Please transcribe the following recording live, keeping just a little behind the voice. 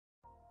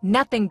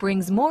Nothing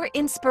brings more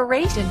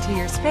inspiration to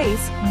your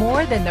space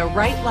more than the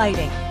right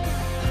lighting.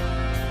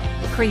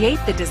 Create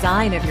the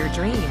design of your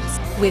dreams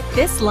with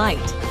this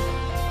light.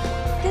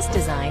 This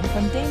design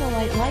from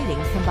Dana-Lite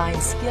Lighting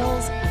combines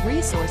skills,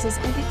 resources,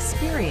 and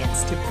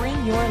experience to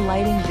bring your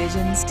lighting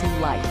visions to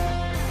life.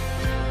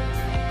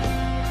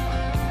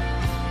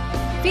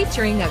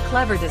 Featuring a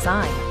clever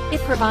design,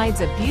 it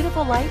provides a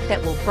beautiful light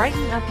that will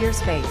brighten up your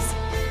space.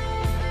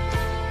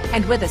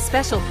 And with a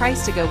special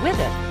price to go with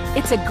it,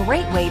 it's a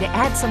great way to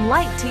add some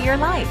light to your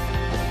life.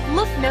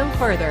 Look no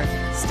further.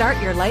 Start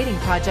your lighting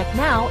project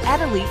now at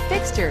Elite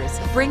Fixtures,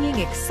 bringing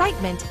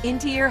excitement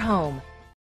into your home.